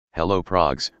Hello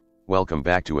Progz, welcome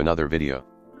back to another video.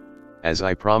 As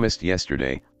I promised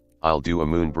yesterday, I'll do a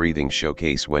moon breathing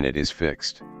showcase when it is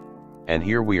fixed. And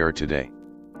here we are today.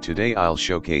 Today I'll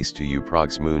showcase to you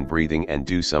Progz moon breathing and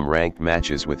do some ranked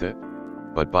matches with it.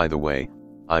 But by the way,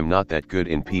 I'm not that good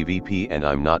in PvP and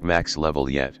I'm not max level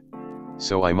yet.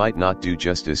 So I might not do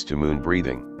justice to moon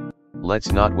breathing.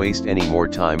 Let's not waste any more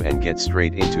time and get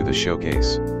straight into the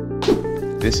showcase.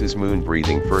 This is moon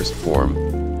breathing first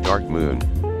form, Dark Moon.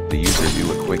 The user do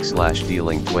a quick slash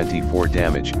dealing 24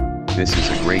 damage. This is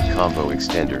a great combo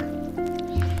extender.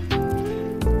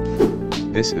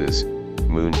 This is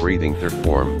moon breathing third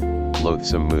form,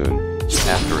 Loathsome Moon.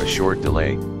 After a short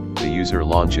delay, the user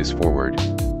launches forward,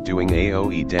 doing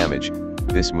AoE damage.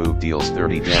 This move deals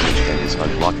 30 damage and is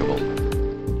unblockable.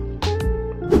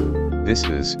 This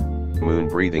is moon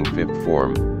breathing fifth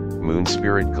form, Moon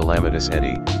Spirit Calamitous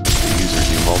Eddy. The user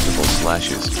do multiple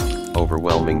slashes,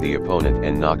 overwhelming the opponent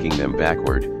and knocking them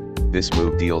backward. This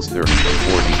move deals 30 to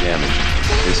 40 damage.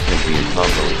 This can be a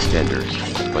combo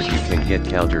extender, but you can get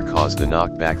counter cause the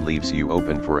knockback leaves you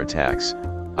open for attacks.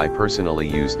 I personally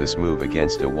use this move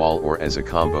against a wall or as a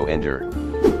combo ender.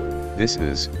 This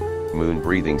is moon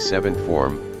breathing seventh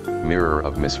form, Mirror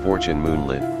of Misfortune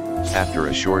Moonlit. After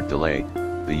a short delay,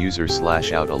 the user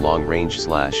slash out a long range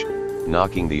slash,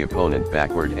 knocking the opponent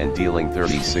backward and dealing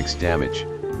 36 damage.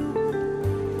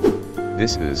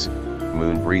 This is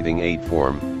moon breathing 8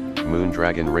 form, Moon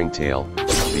Dragon Ringtail.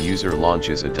 The user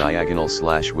launches a diagonal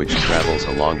slash which travels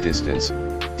a long distance,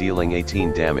 dealing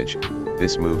 18 damage.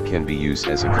 This move can be used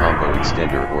as a combo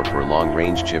extender or for long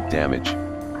range chip damage.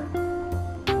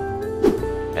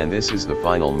 And this is the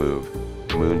final move,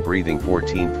 moon breathing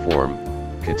 14th form,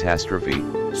 Catastrophe.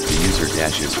 The user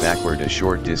dashes backward a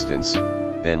short distance,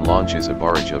 then launches a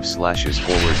barrage of slashes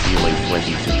forward dealing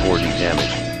 20 to 40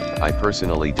 damage. I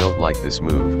personally don't like this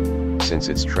move, since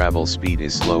its travel speed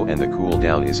is slow and the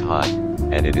cooldown is high,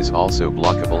 and it is also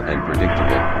blockable and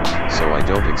predictable, so I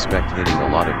don't expect hitting a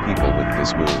lot of people with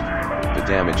this move. The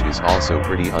damage is also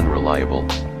pretty unreliable.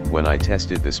 When I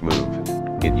tested this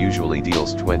move, it usually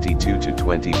deals 22 to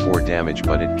 24 damage,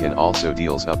 but it can also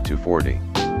deals up to 40.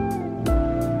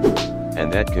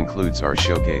 And that concludes our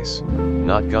showcase.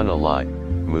 Not gonna lie,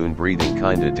 moon breathing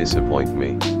kinda disappoint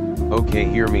me. Okay,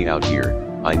 hear me out here.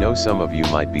 I know some of you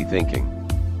might be thinking,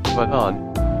 but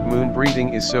moon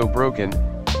breathing is so broken,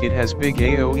 it has big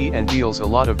AoE and deals a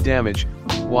lot of damage,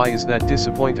 why is that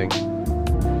disappointing?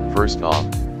 First off,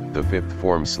 the fifth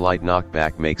form slight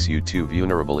knockback makes you too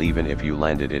vulnerable even if you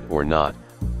landed it or not.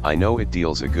 I know it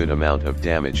deals a good amount of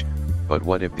damage, but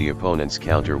what if the opponents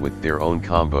counter with their own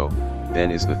combo,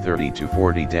 then is the 30 to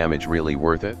 40 damage really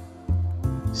worth it?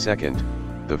 Second,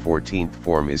 the 14th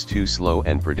form is too slow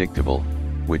and predictable,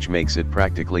 which makes it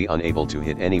practically unable to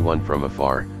hit anyone from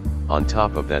afar. On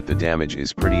top of that, the damage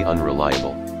is pretty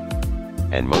unreliable.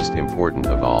 And most important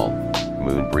of all,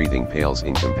 moon breathing pales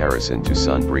in comparison to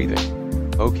sun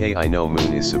breathing. Okay, I know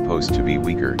moon is supposed to be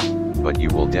weaker, but you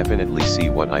will definitely see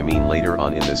what I mean later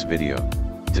on in this video.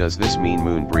 Does this mean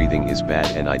moon breathing is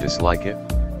bad and I dislike it?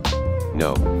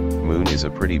 No, moon is a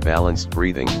pretty balanced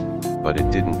breathing, but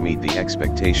it didn't meet the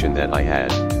expectation that I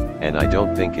had, and I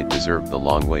don't think it deserved the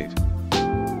long wait.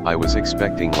 I was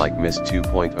expecting like Mist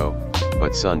 2.0,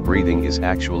 but sun breathing is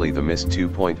actually the Mist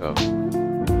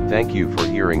 2.0. Thank you for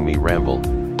hearing me ramble.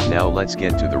 Now let's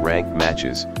get to the ranked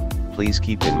matches. Please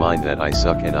keep in mind that I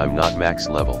suck and I'm not max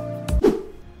level.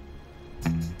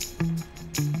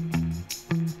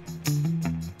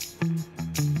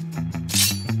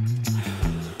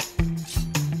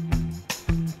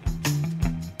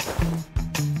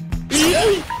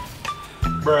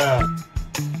 Bruh.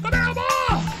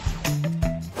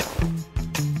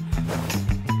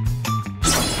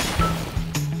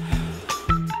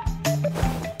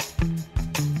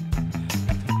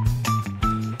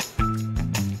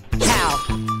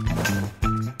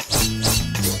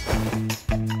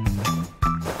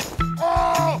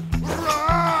 Oh,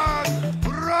 run!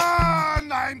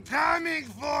 Run! I'm coming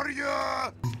for you!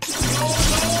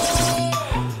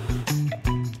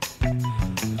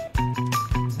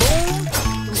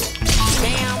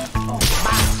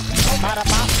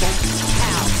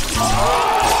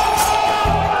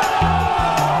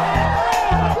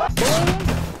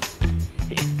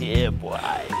 Yeah, boy.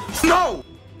 No!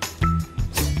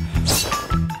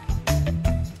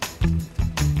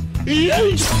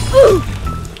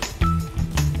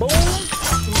 Boom,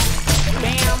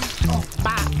 bam,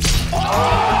 bop.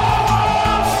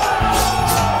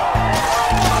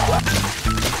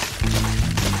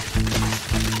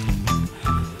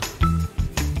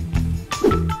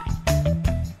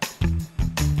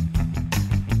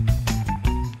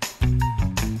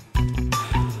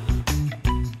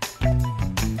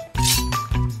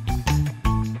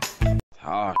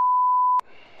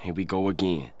 Here we go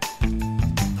again.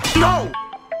 No!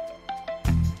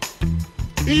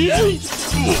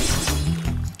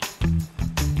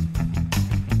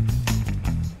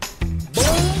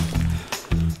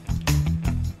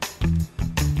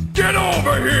 Get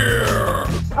over here!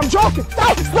 I'm joking!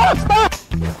 Stop! Stop! Stop!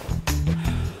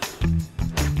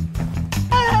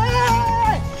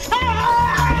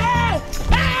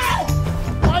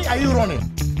 Why are you running?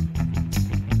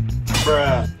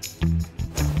 Bruh.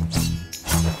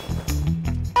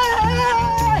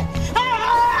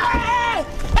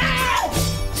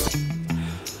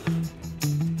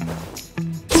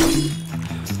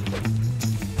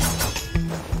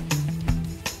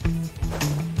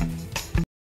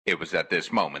 It was at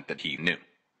this moment that he knew.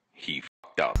 He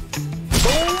fucked up.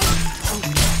 Boom!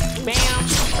 Bam!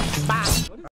 Bop!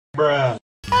 Bruh.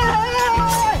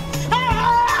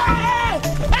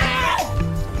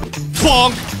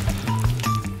 Bonk!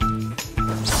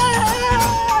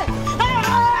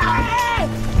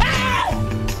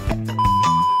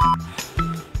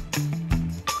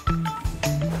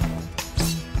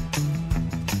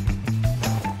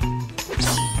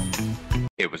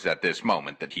 It was at this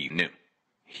moment that he knew.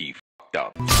 He fucked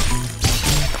up.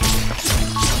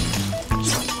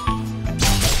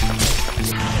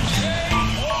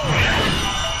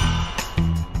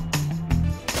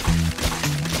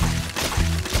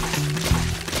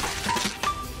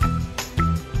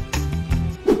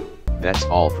 That's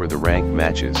all for the ranked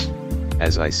matches.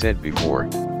 As I said before,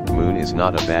 Moon is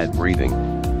not a bad breathing,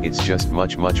 it's just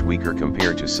much weaker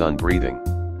compared to Sun breathing.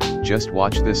 Just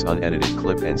watch this unedited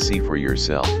clip and see for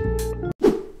yourself.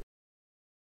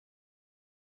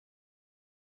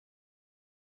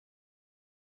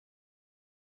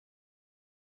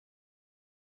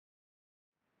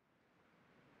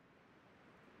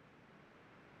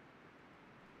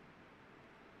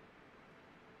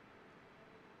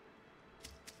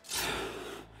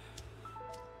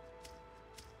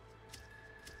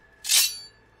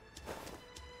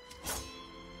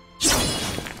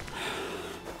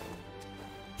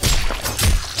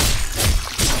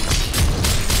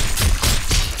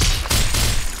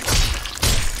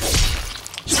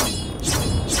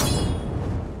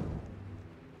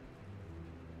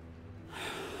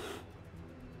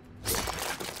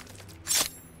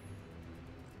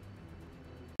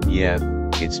 Yeah,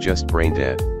 it's just brain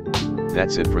dead.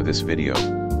 That's it for this video.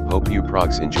 Hope you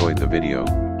Progz enjoyed the video.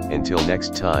 Until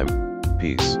next time,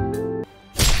 peace.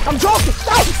 I'm joking!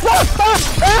 Stop! Stop! Stop!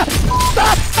 Stop!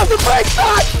 Stop! I'm the break!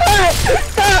 Stop!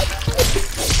 Stop!